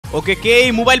ওকে কে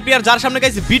এই mobile player যার সামনে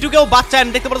গাইস B2Kও বাচ্চা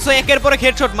দেখতে পাচ্ছ একের পর এক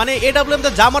হেডশট মানে AWM তে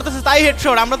যা মারতেছে তাই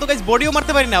হেডশট আমরা তো গাইস বডিও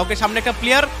মারতে পারি না ওকে সামনে একটা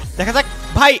প্লেয়ার দেখা যাক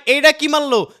ভাই এইটা কি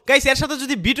মারলো গাইস এর সাথে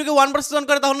যদি B2K 1 vs 1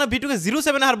 করে তাহলে না B2K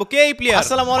 0-7 হারবো কে এই প্লেয়ার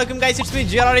আসসালামু আলাইকুম guys it's me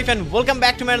Jr Arif and welcome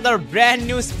back to another brand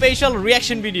new special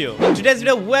reaction video. In today's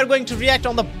video we are going to react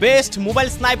on the best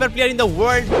mobile sniper player in the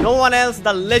world, no one else,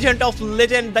 the legend of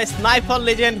legend, the sniper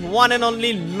legend, one and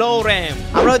only lorem.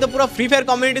 আমরা হয়তো পুরো free fire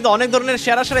কমিউনিটিতে অনেক ধরনের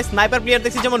সেরা সেরা sniper player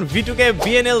দেখছি যেমন B2K,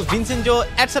 BNL, Vincenzo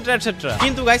etcetera etcetera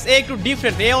কিন্তু গাইস এই একটু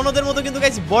ডিফারেন্ট এই অন্যদের মতো কিন্তু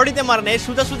গাইস বডিতে মারে না এই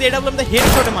সোজা AWM তে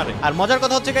হেডশটে মারে আর মজার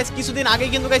কথা হচ্ছে গাইস কিছুদিন আগে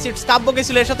কিন্তু গাইস ইটস কাব্যকে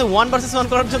ছিল এর সাথে 1 vs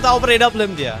 1 করার জন্য আবার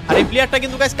AWM দিয়া আর এই প্লেয়ারটা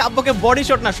কিন্তু গাইস কাব্যকে বডি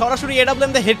শট না সরাসরি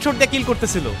AWM তে হেডশট দিয়ে কিল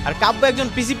করতেছিল আর কাব্য একজন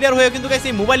পিসি প্লেয়ার হয়েও কিন্তু গাইস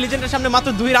এই মোবাইল লিজেন্ডের সামনে মাত্র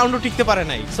 2 রাউন্ডও টিকতে পারে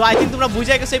নাই সো আই থিংক তোমরা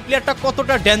বুঝাই গেছো এই প্লেয়ারটা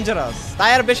কতটা ডেঞ্জারাস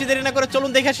তাই আর বেশি দেরি না করে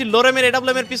চলুন দেখে আসি লোরেমের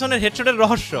AWM এর পিছনের হেডশটের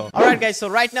রহস্য alright guys so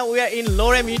right now we are in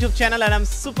লোরেম YouTube channel and I am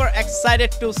super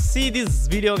excited to C this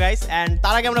video guys and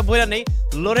তার আগে আমরা বইলা নেই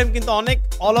লোরেম কিন্তু অনেক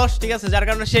অলস ঠিক আছে যার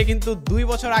কারণে সে কিন্তু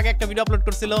 2 বছর আগে একটা ভিডিও আপলোড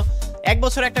করছিল 1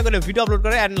 বছর একটা করে ভিডিও আপলোড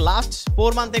করে এন্ড লাস্ট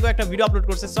 4 মান্থ থেকে একটা ভিডিও আপলোড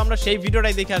করছে সো আমরা সেই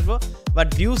ভিডিওটাই দেখে আসবো বাট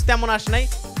ভিউজ তেমন আসে নাই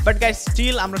বাট গাইস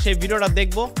স্টিল আমরা সেই ভিডিওটা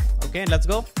দেখবো okay let's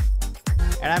go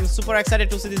and I am super excited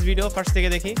to C this video first থেকে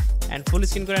দেখি এন্ড ফুল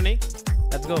স্ক্রিন করে নেই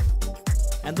লেটস গো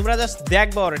এন্ড তোমরা জাস্ট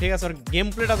দেখবা আর ঠিক আছে আর গেম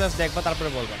প্লেটা জাস্ট দেখবা তারপরে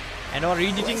বলবা এন্ড ওর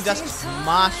এডিটিং জাস্ট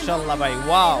মাশাআল্লাহ ভাই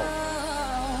wow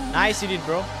nice edit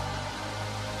bro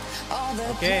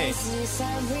okay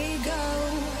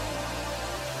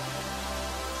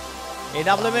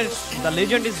AWM the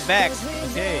legend is back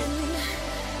okay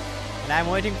and I'm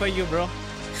waiting for you bro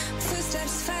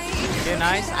okay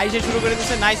nice আইসে শুরু করে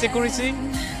দিয়েছে নাইস একুরেসি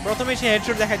প্রথমে সে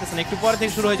হেডশট দেখাইতেছে না একটু পরে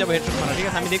থেকে শুরু হয়ে যাবে হেডশট মারা ঠিক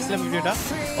আছে আমি দেখছিলাম ভিডিওটা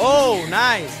ও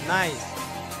nice nice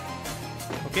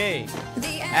okay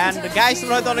and guys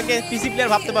তোমরা হয়তো অনেকে পিসি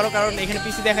প্লেয়ার ভাবতে পারো কারণ এখানে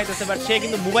পিসি দেখাইতেছে বাট সে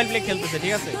কিন্তু মোবাইল প্লে খেলতেছে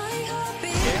ঠিক আছে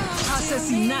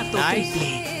নাইস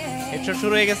হেডশট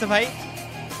শুরু হয়ে গেছে ভাই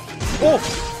ও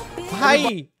ভাই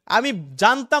আমি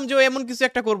জানতাম যে ও এমন কিছু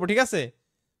একটা করব ঠিক আছে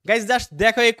গাইস জাস্ট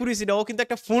দেখো একুরেসিটা ও কিন্তু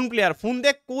একটা ফোন প্লেয়ার ফোন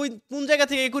দেখ কোন জায়গা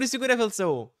থেকে একুরেসি করে ফেলছে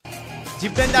ও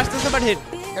জিপ লাইন আসতেছে বাট হিট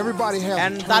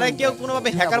এন্ড তারে কেউ কোনোভাবে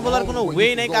হ্যাকার বলার কোনো ওয়ে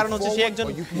নাই কারণ হচ্ছে সে একজন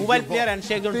মোবাইল প্লেয়ার এন্ড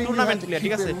সে একজন টুর্নামেন্ট প্লেয়ার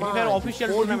ঠিক আছে free fire official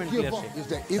tournament player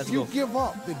say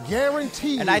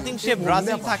and I think say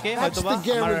Brazil থাকে হয়তোবা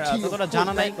আমার ততটা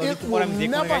জানা নাই একটু পরে আমি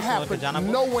দেখব গাইস তোমাকে জানাবো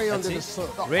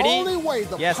ready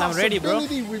yes I am ready bro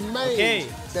okay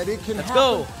let's go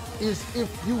is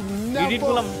if you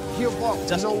never give up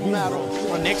no matter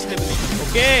what next level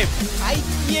okay I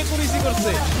কি একুরেসি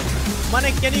করছে মানে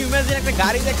ক্যান ইউ ইমাজিন একটা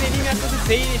গাড়ি দেখতে এনিমি আসছে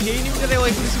সেই এনিমিটারে ওই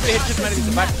একুরেসি করে হেডশট মারি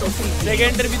দিছে বাট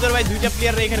সেকেন্ডের ভিতর ভাই দুইটা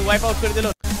প্লেয়ার এখানে ওয়াইপ আউট করে দিল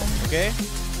ওকে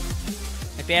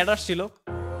একটা অ্যাডাস ছিল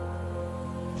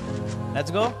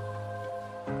let's go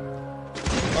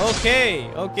okay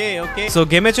okay okay so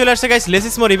গেমে চলে আসছে guys less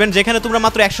is more event যেখানে তোমরা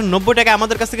মাত্র 190 টাকা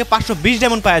আমাদের কাছ থেকে 520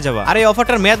 ডায়মন্ড পাওয়া যাবে আর এই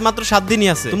অফারটার মেয়াদ মাত্র 7 দিনই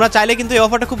আছে তোমরা চাইলে কিন্তু এই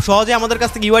অফারটা খুব সহজে আমাদের কাছ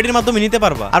থেকে ইউআইডি এর মাধ্যমে নিতে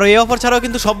পারবা আর এই অফার ছাড়াও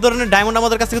কিন্তু সব ধরনের ডায়মন্ড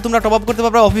আমাদের কাছ থেকে তোমরা টপ আপ করতে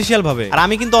পারবা অফিশিয়াল ভাবে আর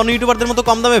আমি কিন্তু অন্য ইউটিউবারদের মতো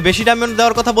কম দামে বেশি ডায়মন্ড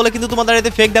দেওয়ার কথা বলে কিন্তু তোমাদের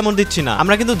এতে ফেক ডায়মন্ড দিচ্ছি না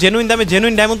আমরা কিন্তু জেনুইন দামে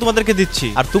জেনুইন ডায়মন্ড তোমাদেরকে দিচ্ছি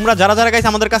আর তোমরা যারা যারা গাইস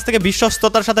আমাদের কাছ থেকে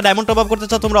বিশ্বস্ততার সাথে ডায়মন্ড টপ আপ করতে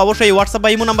চাও তোমরা অবশ্যই WhatsApp বা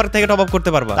ইমো নাম্বার থেকে টপ আপ করতে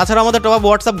পারবা তাছাড়া আমাদের টপ আপ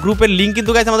WhatsApp গ্রুপের লিংক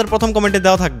কিন্তু গাইস আমাদের প্রথম কমেন্টে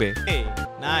দেওয়া থাকবে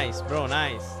নাইস ব্রো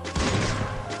নাইস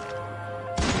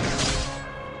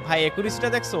ভাই একুরেসিটা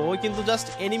দেখছো ওই কিন্তু জাস্ট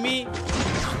এনিমি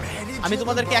আমি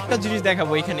তোমাদেরকে একটা জিনিস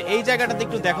দেখাবো এখানে এই জায়গাটাতে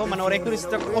একটু দেখো মানে ওর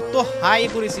একুরেসিটা কত হাই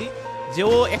একুরেসি যে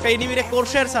ও একটা এনিমিরে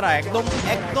কোর্সার ছাড়া একদম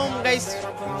একদম গাইস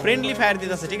ফ্রেন্ডলি ফায়ার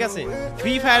দিতেছে ঠিক আছে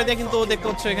ফ্রি ফায়ার দিয়ে কিন্তু ও দেখতে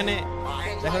হচ্ছে এখানে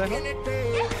দেখো দেখো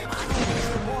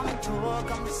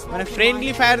মানে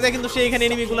ফ্রেন্ডলি ফায়ার দিয়ে কিন্তু সে এখানে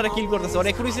এনিমিগুলোরে কিল করতেছে ওর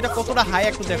একুরেসিটা কতটা হাই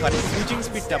একটু দেখো আর সুইচিং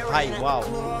স্পিডটা ভাই ওয়াও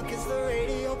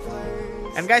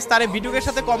এন্ড গাইস তারে B2K এর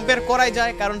সাথে কম্পেয়ার করাই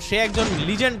যায় কারণ সে একজন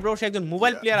লিজেন্ড ব্রো সে একজন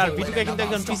মোবাইল প্লেয়ার আর B2K কিন্তু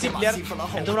একজন পিসি প্লেয়ার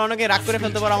এন্ড তোমরা অনেকে রাগ করে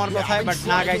ফেলতে পারো আমার কথায় বাট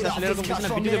না গাইস আসলে এরকম কিছু না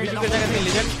B2K এর জায়গা থেকে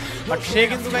লিজেন্ড বাট সে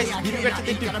কিন্তু গাইস B2K এর থেকে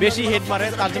একটু বেশি হেড মারে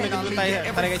তার জন্য কিন্তু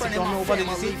তারে গাইস একটু অন্য উপাধি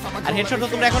দিছি আর হেডশট তো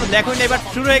তোমরা এখনো দেখোই না এবার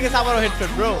শুরু হয়ে গেছে আবারো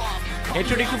হেডশট ব্রো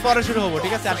হেডশট একটু পরে শুরু হবে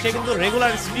ঠিক আছে আর সে কিন্তু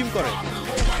রেগুলার স্ট্রিম করে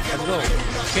let's go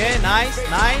okay nice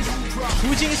nice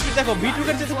switching speed দেখো B2K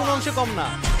এর চেয়ে কোনো অংশে কম না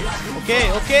ওকে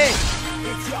ওকে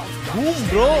boom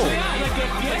bro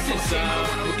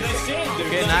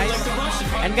okay nice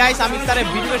and guys আমি তারে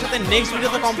ভিডিওর সাথে নেক্সট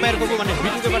ভিডিওতে কম্পেয়ার করব মানে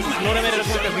B2K ভার্সেস লorem এর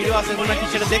এরকম একটা ভিডিও আছে তোমরা কি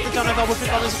সেটা দেখতে চাও না অবশ্যই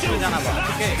কমেন্ট করে জানাবা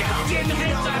ওকে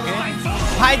ওকে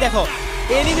ভাই দেখো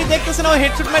এনিমি দেখতেছ না ও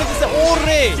হেডশট মারতেছে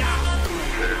ওরে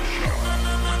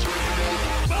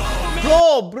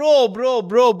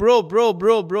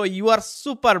bro you are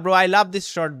super bro I love this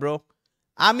shot bro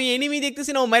আমি এনিমি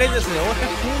দেখতেছি না ও মেরে দিতেছে ও একটা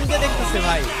ফোন দিয়ে দেখতেছে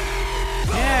ভাই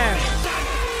হ্যাঁ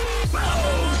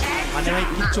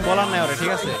কিছু বলার নাই ওরে,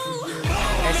 ঠিক আছে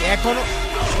গাইস। এখনো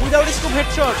উইদাউট স্কোপ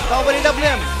হেডশট, তাও আবার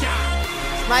এডব্লিউএম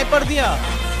স্নাইপার দিয়া।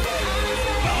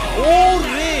 ও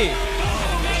রে,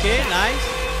 ওকে নাইস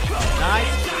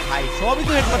নাইস ভাই, সবই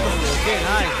তো হেড করতেছে। Okay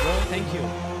nice bro, thank you.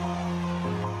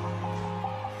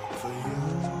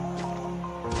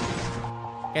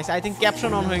 Guys I thing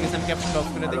caption on হয়ে গেছে, আমি ক্যাপশন অফ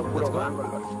করে দেই। Let's go.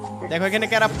 দেখো এখানে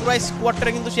কারা পুরো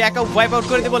স্কোয়াডটা কিন্তু সে একা ওয়াইপ আউট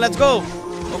করে দেব। Let's go.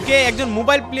 ওকে একজন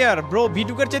মোবাইল প্লেয়ার ব্রো,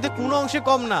 B2K এর চাইতে কোনো অংশে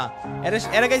কম না।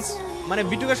 এরা গাইস মানে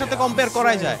B2K এর সাথে কম্পেয়ার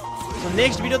করাই যায়। তো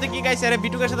নেক্সট ভিডিওতে কি গাইস এরা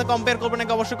B2K এর সাথে কম্পেয়ার করবে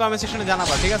নাকি অবশ্যই কমেন্ট সেকশনে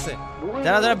জানাবা, ঠিক আছে?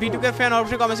 যারা যারা B2K ফ্যান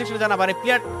অবশ্যই কমেন্ট সেকশনে জানাবা। আর এই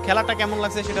প্লেয়ার খেলাটা কেমন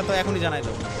লাগছে সেটা তো এখনই জানাই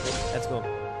দাও। Let's go.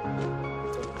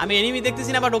 আমি এনিমি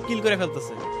দেখতেছি না, বাট ও কিল করে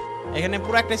ফেলতেছে। এখানে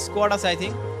পুরো একটা স্কোয়াড আছে আই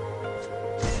থিং।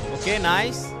 Okay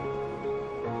nice.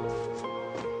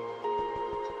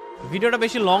 ভিডিওটা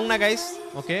বেশি লং না গাইস।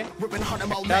 ওকে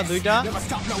একটা দুইটা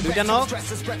নক,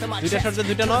 দুইটা শটে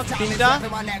দুইটা নক, তিনটা।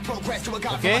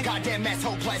 ওকে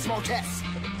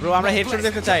ব্রো আমরা হেডশট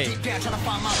দেখতে চাই।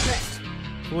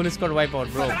 ফুল স্কোয়াড ওয়াইপ আউট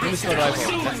ব্রো, ফুল স্কোয়াড ওয়াইপ আউট।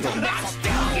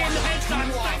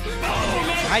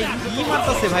 ভাই কি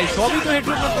মারতেছে ভাই, সবই তো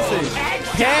হেডশট মারতেছে।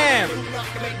 ড্যাম,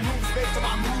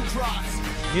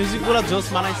 মিউজিক গুলো জোস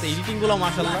মানাইছে, এডিটিং গুলো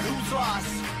মাশাআল্লাহ।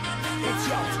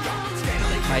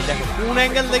 ভাই দেখো কোন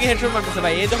অ্যাঙ্গেল থেকে হেডশট মারতেছে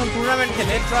ভাই। এই যখন টুর্নামেন্ট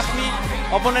খেলে ট্রাস্ট মি,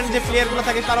 অপোনেন্ট যে প্লেয়ার গুলো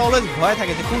থাকে তারা অলওয়েজ ভয়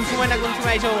থাকে যে কোন সময় না কোন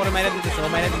সময় এসে ওরে মাইরা দিতেছে, ও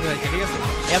মাইরা দিতে হয়েছে, ঠিক আছে?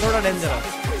 এতটা ডেঞ্জারাস।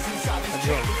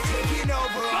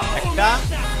 একটা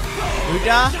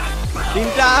দুইটা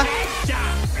তিনটা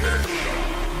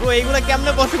ব্রো, এইগুলো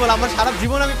কেমনে পসিবল? আমার সারা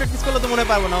জীবন আমি প্র্যাকটিস করলে তো মনে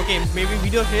পারবো না। ওকে মেবি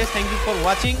ভিডিও শেষ। Thank you for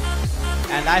watching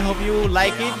and I hope you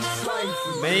like it.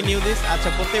 Many knew this. আচ্ছা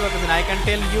পড়তেই পারতেছেন, I can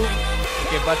tell you.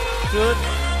 Okay but truth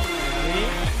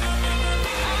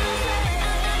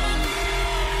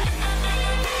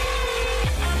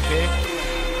okay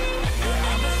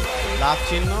লাভ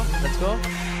চিহ্ন। Let's go.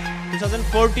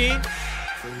 2014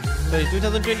 sorry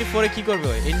 2024 এ কি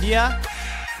করবে? India,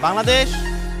 Bangladesh,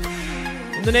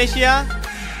 Indonesia,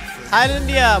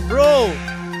 থাইল্যান্ডিয়া bro.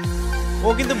 ও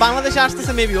কিন্তু বাংলাদেশে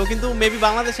আসতেছে মেবি, ও কিন্তু মেবি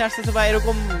বাংলাদেশে আসতেছে বা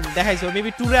এরকম দেখাইছে। ও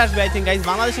মেবি ট্যুরে আসবে আই থিঙ্ক গাইস।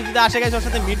 বাংলাদেশে যদি আসে গাইস ওর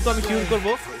সাথে মিট তো আমি শিওর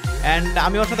করবো, অ্যান্ড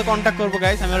আমি ওর সাথে কন্ট্যাক্ট করবো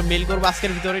গাইস। আমি ওর মেল করবো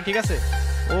আজকের ভিতরে, ঠিক আছে?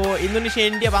 ও ইন্দোনেশিয়া,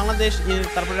 ইন্ডিয়া, বাংলাদেশ,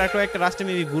 তারপরে একটা রাষ্ট্রে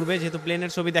মেবি ঘুরবে, যেহেতু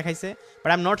প্লেনের ছবি দেখাইছে, but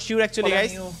I am not sure actually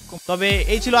guys. তবে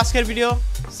এই ছিল আজকের video.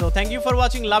 So thank you for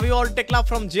watching, love you all, take love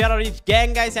from Jr Arif gang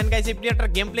guys. And guys এই প্লেয়ারটার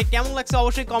গেম প্লে কেমন লাগছে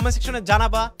অবশ্যই কমেন্ট সেকশনে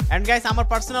জানাবা। এন্ড গাইস আমার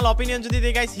পার্সোনাল অপিনিয়ন যদি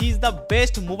দেই guys, he is the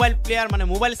best mobile player, মানে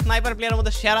মোবাইল স্নাইপার প্লেয়ারের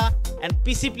মধ্যে সেরা। এন্ড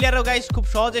পিসি প্লেয়ারও গাইস খুব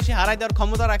সহজে সে হারাই দেওয়ার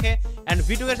ক্ষমতা রাখে। এন্ড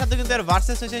B2K এর সাথে কিন্তু এর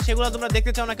ভার্সেস হয়েছে, সেগুলো তোমরা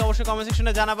দেখতে চাও নাকি অবশ্যই কমেন্ট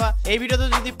সেকশনে জানাবা। এই ভিডিওতে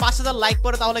যদি 5000 লাইক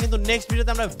করে তাহলে কিন্তু নেক্সট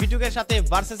ভিডিওতে আমরা B2K এর সাথে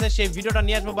ভার্সেসের সেই ভিডিওটা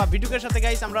নিয়ে আসবো, বা B2K এর সাথে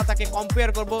গাইস আমরা তাকে কম্পেয়ার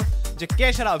করব যে কে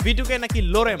সেরা, B2K নাকি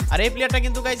লোরেম। আর এই প্লেয়ারটা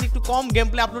কিন্তু গাইস একটু কম গেম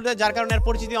প্লে আপলোড দেয়, যার কারণে এর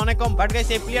পরিচিতি অনেক কম। বাট গাইস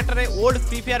এই প্লেয়ারটারে ওল্ড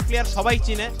ফ্রি ফায়ার প্লেয়ার সবাই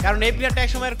চিনে, কারণ এই প্লেয়ারটা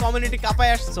একসময়ের কমিউনিটি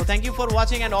কাঁপায় আসছে। So thank you for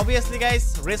watching and obviously guys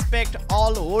respect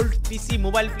all old PC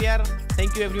mobile player.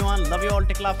 Thank you everyone, love you all,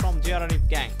 take love from Jr Arif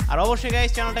gang. আর অবশ্যই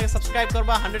guys চ্যানেলটাকে subscribe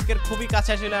করবা, 100K এর খুবই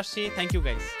কাছে চলে আসছি। Thank you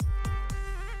guys.